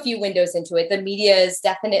 we have a few windows into it. The media is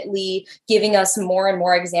definitely giving us more and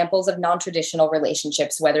more examples of non-traditional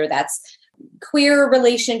relationships, whether that's queer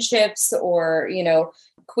relationships or,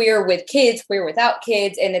 queer with kids, queer without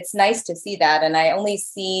kids. And it's nice to see that. And I only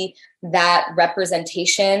see that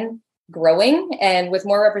representation growing. And with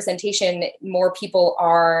more representation, more people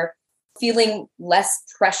are feeling less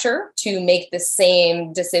pressure to make the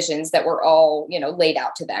same decisions that were all, laid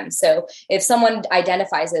out to them. So if someone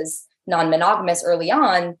identifies as non-monogamous early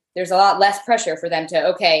on, there's a lot less pressure for them to,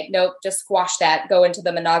 okay, nope, just squash that, go into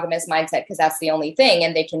the monogamous mindset because that's the only thing.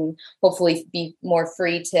 And they can hopefully be more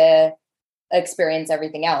free to experience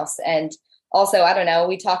everything else. And also, I don't know,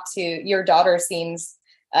 we talked to your daughter seems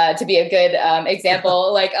to be a good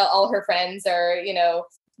example. Like all her friends are,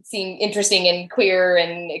 seem interesting and queer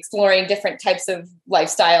and exploring different types of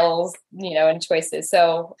lifestyles, and choices.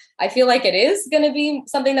 So I feel like it is going to be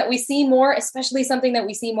something that we see more, especially something that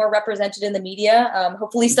we see more represented in the media.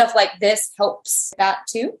 Hopefully stuff like this helps that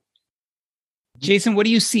too. Jason, what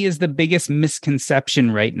do you see as the biggest misconception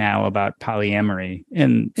right now about polyamory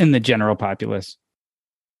in the general populace?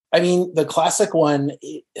 I mean, the classic one,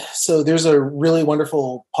 so there's a really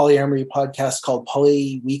wonderful polyamory podcast called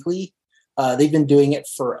Poly Weekly. They've been doing it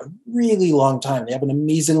for a really long time. They have an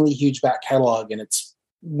amazingly huge back catalog, and it's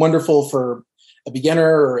wonderful for a beginner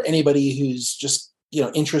or anybody who's just,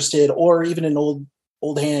 interested, or even an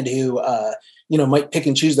old hand who, might pick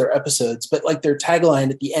and choose their episodes. But like their tagline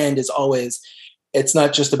at the end is always, it's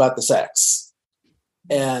not just about the sex.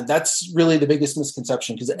 And that's really the biggest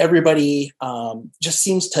misconception because everybody just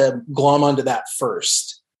seems to glom onto that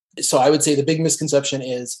first. So I would say the big misconception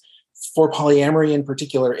is, for polyamory in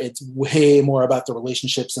particular, it's way more about the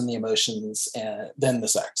relationships and the emotions than the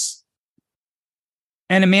sex.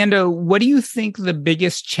 And Amanda, what do you think the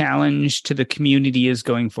biggest challenge to the community is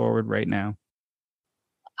going forward right now?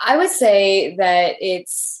 I would say that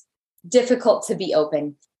it's difficult to be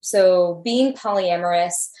open. So being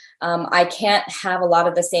polyamorous, I can't have a lot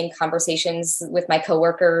of the same conversations with my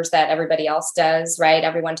coworkers that everybody else does, right?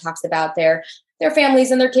 Everyone talks about their families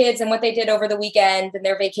and their kids and what they did over the weekend and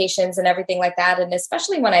their vacations and everything like that. And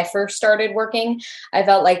especially when I first started working, I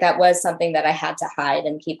felt like that was something that I had to hide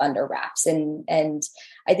and keep under wraps. And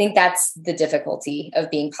I think that's the difficulty of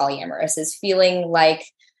being polyamorous, is feeling like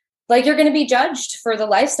you're going to be judged for the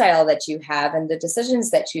lifestyle that you have and the decisions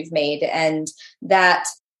that you've made. And that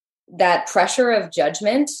pressure of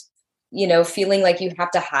judgment, feeling like you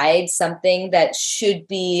have to hide something that should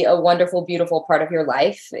be a wonderful, beautiful part of your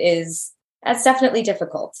life that's definitely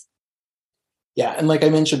difficult. Yeah. And like I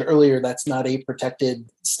mentioned earlier, that's not a protected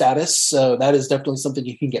status. So that is definitely something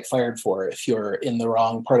you can get fired for if you're in the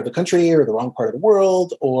wrong part of the country or the wrong part of the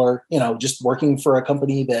world, or, just working for a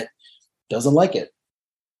company that doesn't like it.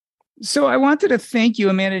 So I wanted to thank you,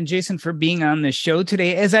 Amanda and Jason, for being on the show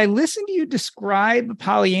today. As I listen to you describe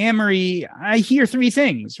polyamory, I hear three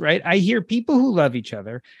things, right? I hear people who love each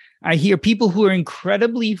other. I hear people who are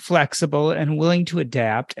incredibly flexible and willing to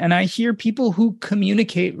adapt. And I hear people who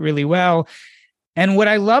communicate really well. And what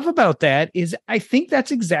I love about that is I think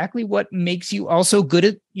that's exactly what makes you also good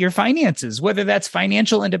at your finances, whether that's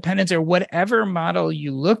financial independence or whatever model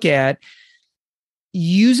you look at.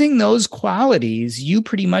 Using those qualities, you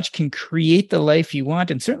pretty much can create the life you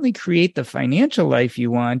want and certainly create the financial life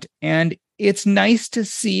you want. And it's nice to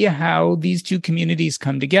see how these two communities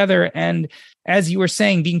come together. And as you were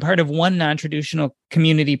saying, being part of one non-traditional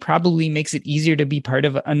community probably makes it easier to be part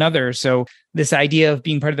of another. So this idea of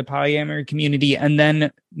being part of the polyamory community and then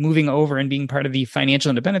moving over and being part of the financial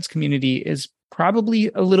independence community is probably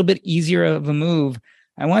a little bit easier of a move.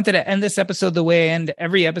 I wanted to end this episode the way I end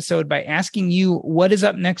every episode by asking you what is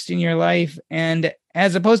up next in your life. And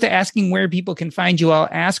as opposed to asking where people can find you, I'll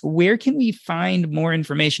ask, where can we find more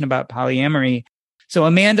information about polyamory? So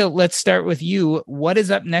Amanda, let's start with you. What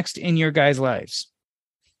is up next in your guys' lives?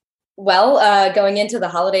 Well, going into the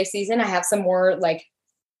holiday season, I have some more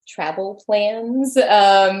travel plans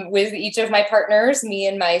with each of my partners. Me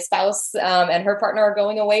and my spouse and her partner are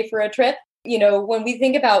going away for a trip. When we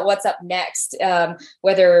think about what's up next,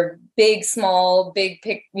 whether big, small, big,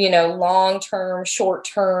 long-term,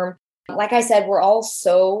 short-term, like I said, we're all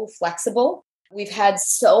so flexible. We've had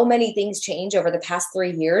so many things change over the past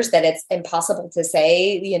 3 years that it's impossible to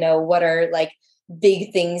say, what are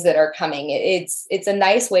big things that are coming. It's a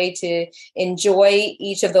nice way to enjoy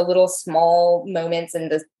each of the little small moments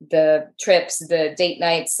and the trips, the date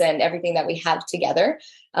nights, and everything that we have together.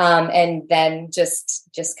 And then just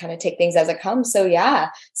kind of take things as it comes. So yeah,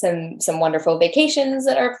 some wonderful vacations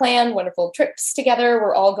that are planned, wonderful trips together.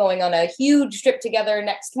 We're all going on a huge trip together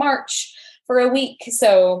next March for a week.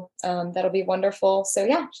 So that'll be wonderful. So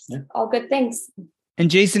yeah, all good things. And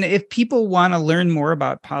Jason, if people want to learn more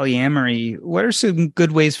about polyamory, what are some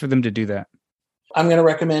good ways for them to do that? I'm going to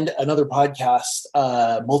recommend another podcast.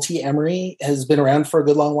 Multi-Amory has been around for a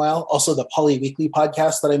good long while. Also, the Poly Weekly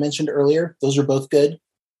podcast that I mentioned earlier. Those are both good.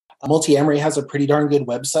 Multi-Amory has a pretty darn good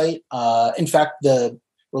website. In fact, the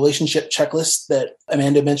relationship checklist that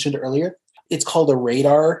Amanda mentioned earlier, it's called a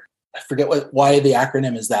Radar. I forget why the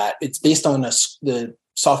acronym is that. It's based on the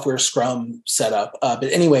software Scrum setup. But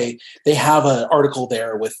anyway, they have an article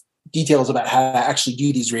there with details about how to actually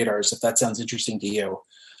do these radars, if that sounds interesting to you.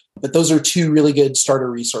 But those are two really good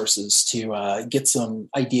starter resources to get some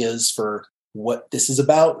ideas for what this is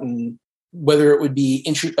about and whether it would be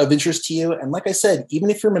of interest to you. And like I said, even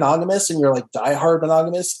if you're monogamous and you're diehard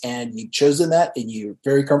monogamous and you've chosen that and you're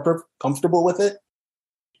very comfortable with it,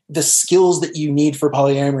 the skills that you need for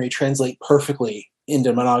polyamory translate perfectly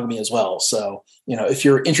into monogamy as well. So, if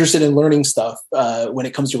you're interested in learning stuff when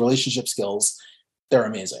it comes to relationship skills, they're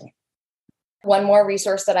amazing. One more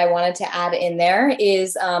resource that I wanted to add in there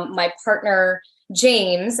is my partner,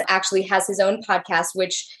 James, actually has his own podcast,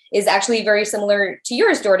 which is actually very similar to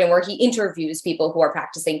yours, Jordan, where he interviews people who are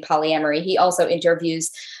practicing polyamory. He also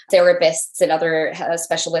interviews therapists and other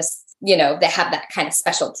specialists, that have that kind of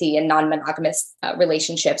specialty in non-monogamous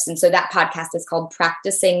relationships. And so that podcast is called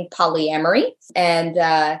Practicing Polyamory.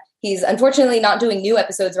 And he's unfortunately not doing new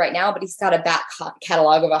episodes right now, but he's got a back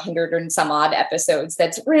catalog of 100 and some odd episodes.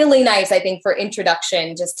 That's really nice, I think, for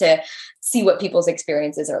introduction, just to see what people's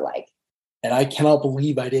experiences are like. And I cannot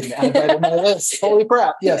believe I didn't add that on my list. Holy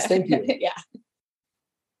crap. Yes, thank you. Yeah.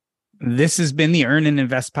 This has been the Earn and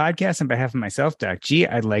Invest podcast. On behalf of myself, Doc G,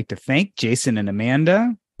 I'd like to thank Jason and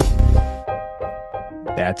Amanda.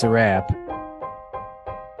 That's a wrap.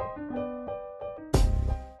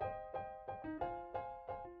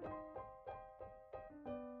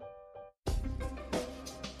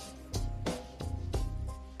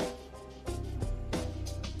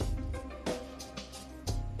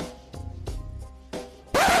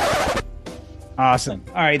 Awesome.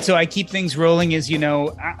 All right. So I keep things rolling as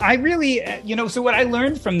I really, so what I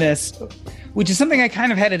learned from this, which is something I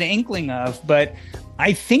kind of had an inkling of, but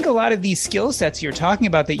I think a lot of these skill sets you're talking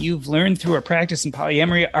about that you've learned through a practice in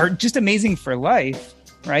polyamory are just amazing for life,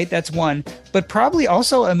 right? That's one, but probably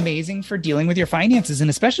also amazing for dealing with your finances and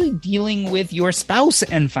especially dealing with your spouse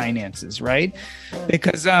and finances, right?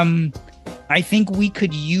 Because I think we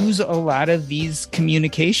could use a lot of these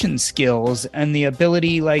communication skills and the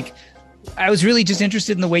ability, I was really just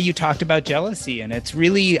interested in the way you talked about jealousy. And it's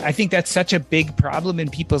really, I think that's such a big problem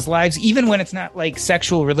in people's lives, even when it's not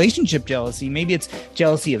sexual relationship jealousy. Maybe it's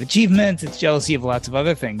jealousy of achievements. It's jealousy of lots of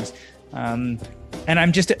other things. And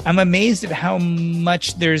I'm amazed at how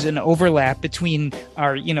much there's an overlap between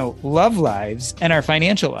our, love lives and our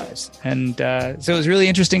financial lives. And so it was really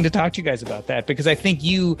interesting to talk to you guys about that, because I think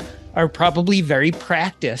you are probably very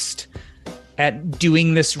practiced at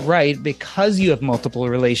doing this right. Because you have multiple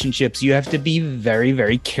relationships, you have to be very,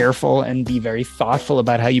 very careful and be very thoughtful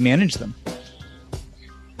about how you manage them.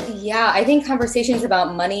 Yeah, I think conversations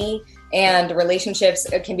about money and relationships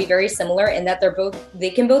can be very similar in that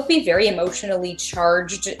they can both be very emotionally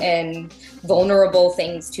charged and vulnerable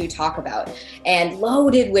things to talk about, and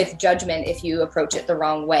loaded with judgment if you approach it the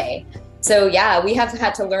wrong way. So yeah, we have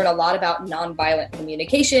had to learn a lot about nonviolent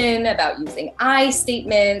communication, about using I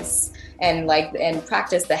statements, and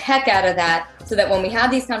practice the heck out of that, so that when we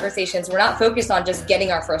have these conversations, we're not focused on just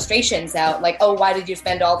getting our frustrations out, oh, why did you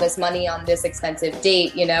spend all this money on this expensive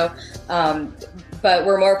date, but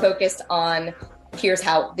we're more focused on here's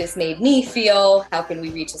how this made me feel. How can we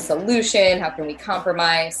reach a solution? How can we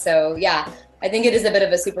compromise? So yeah, I think it is a bit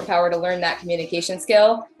of a superpower to learn that communication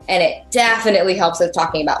skill. And it definitely helps with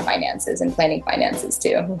talking about finances and planning finances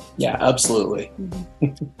too. Yeah, absolutely.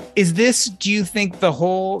 Is this, do you think the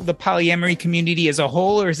polyamory community as a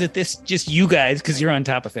whole, or is it this just you guys because you're on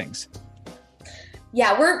top of things?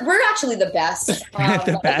 Yeah, we're actually the best.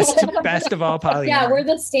 The best of all polyamory. Yeah, we're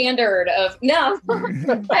the standard of no.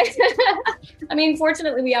 I mean,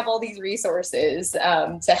 fortunately, we have all these resources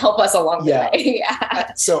to help us along the way.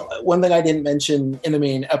 Yeah. So one thing I didn't mention in the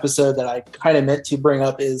main episode that I kind of meant to bring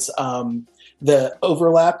up is the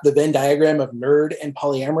overlap. The Venn diagram of nerd and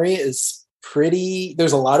polyamory is pretty.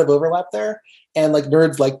 There's a lot of overlap there, and like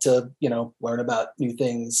nerds like to learn about new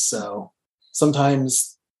things. So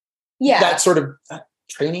sometimes. Yeah, that sort of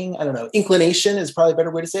training, I don't know, inclination is probably a better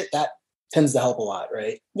way to say it. That tends to help a lot,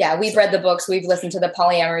 right? Yeah, we've read the books. We've listened to the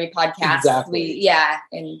polyamory podcast. Exactly.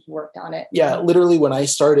 And worked on it. Yeah, literally when I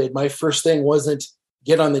started, my first thing wasn't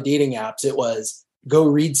get on the dating apps. It was go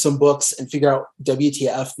read some books and figure out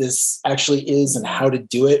WTF this actually is and how to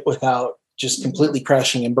do it without just completely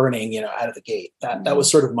crashing and burning, out of the gate. That was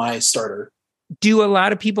sort of my starter. Do a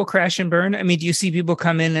lot of people crash and burn? I mean, do you see people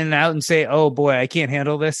come in and out and say, oh boy, I can't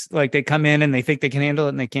handle this? Like they come in and they think they can handle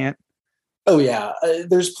it and they can't? Oh yeah.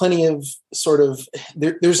 There's plenty of sort of,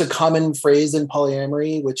 there's a common phrase in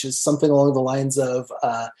polyamory, which is something along the lines of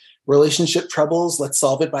relationship troubles. Let's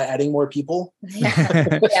solve it by adding more people.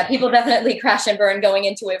 Yeah. People definitely crash and burn going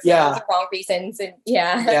into it for the wrong reasons. And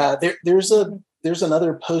there's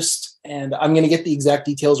another post, and I'm going to get the exact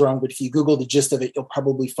details wrong, but if you Google the gist of it, you'll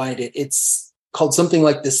probably find it. It's called something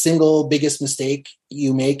like the single biggest mistake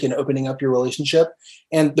you make in opening up your relationship.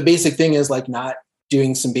 And the basic thing is like not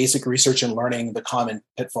doing some basic research and learning the common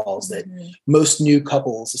pitfalls that most new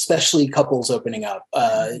couples, especially couples opening up,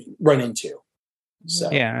 run into. So.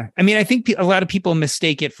 Yeah. I mean, I think a lot of people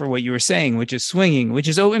mistake it for what you were saying, which is swinging, which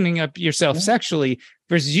is opening up yourself sexually,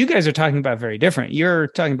 versus you guys are talking about very different. You're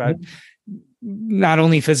talking about not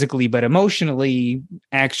only physically, but emotionally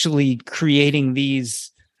actually creating these,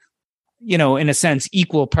 in a sense,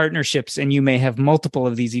 equal partnerships, and you may have multiple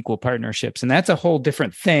of these equal partnerships. And that's a whole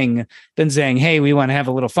different thing than saying, hey, we want to have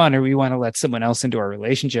a little fun or we want to let someone else into our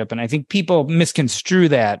relationship. And I think people misconstrue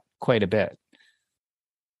that quite a bit.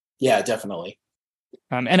 Yeah, definitely.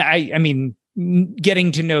 And I mean,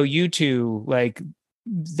 getting to know you two, like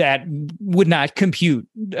that would not compute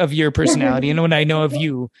of your personality. And when I know of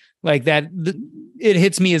you like that, it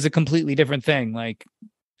hits me as a completely different thing. Like,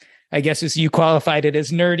 I guess as you qualified it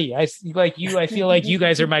as nerdy. I feel like you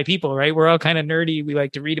guys are my people, right? We're all kind of nerdy. We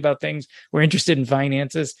like to read about things. We're interested in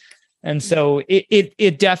finances. And so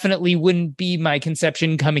it definitely wouldn't be my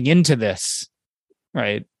conception coming into this,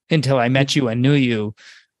 right? Until I met you and knew you,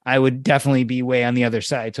 I would definitely be way on the other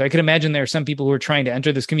side. So I could imagine there are some people who are trying to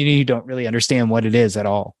enter this community who don't really understand what it is at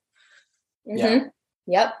all. Yeah.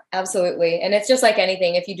 Yep, absolutely. And it's just like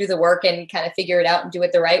anything. If you do the work and kind of figure it out and do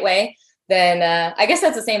it the right way, then I guess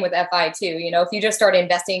that's the same with FI too. If you just start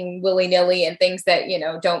investing willy-nilly in things that,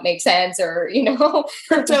 don't make sense or,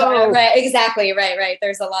 right. Exactly. Right.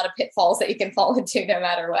 There's a lot of pitfalls that you can fall into no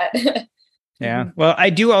matter what. Yeah. Well,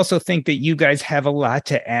 I do also think that you guys have a lot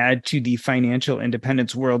to add to the financial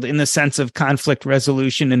independence world in the sense of conflict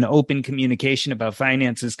resolution and open communication about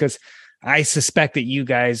finances, because I suspect that you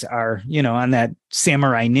guys are, on that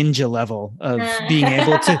samurai ninja level of being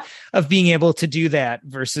able to do that,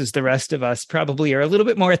 versus the rest of us probably are a little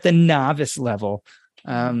bit more at the novice level.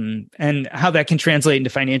 And how that can translate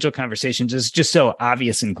into financial conversations is just so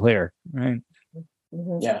obvious and clear, right?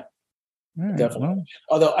 Yeah, definitely.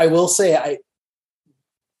 Although I will say,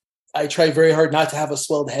 I try very hard not to have a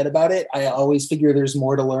swelled head about it. I always figure there's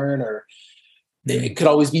more to learn, or it could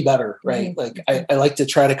always be better, right? Like I like to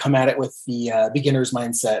try to come at it with the beginner's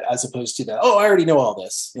mindset as opposed to I already know all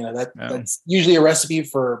this. That's usually a recipe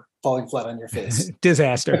for falling flat on your face.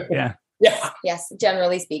 Disaster. Yeah. Yeah. Yes.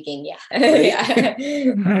 Generally speaking. Yeah.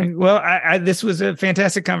 Right. Well, this was a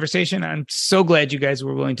fantastic conversation. I'm so glad you guys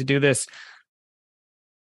were willing to do this.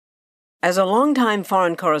 As a longtime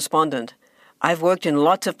foreign correspondent, I've worked in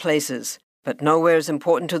lots of places, but nowhere as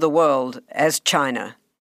important to the world as China.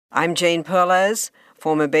 I'm Jane Perlez,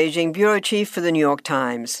 former Beijing bureau chief for the New York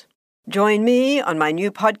Times. Join me on my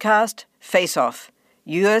new podcast, Face Off,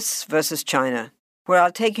 U.S. versus China, where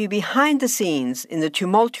I'll take you behind the scenes in the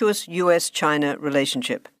tumultuous U.S.-China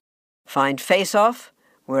relationship. Find Face Off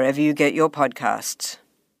wherever you get your podcasts.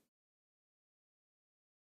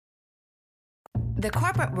 The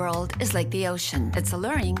corporate world is like the ocean. It's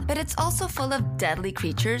alluring, but it's also full of deadly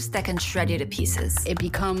creatures that can shred you to pieces. It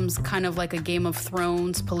becomes kind of like a Game of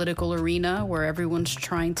Thrones political arena where everyone's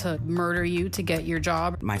trying to murder you to get your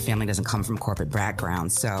job. My family doesn't come from corporate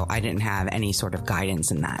background, so I didn't have any sort of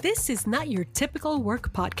guidance in that. This is not your typical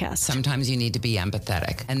work podcast. Sometimes you need to be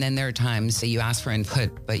empathetic. And then there are times that you ask for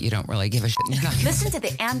input, but you don't really give a shit. Listen to the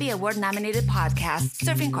Ambie Award-nominated podcast,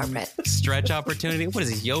 Surfing Corporate. Stretch opportunity? What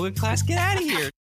is this, yoga class? Get out of here.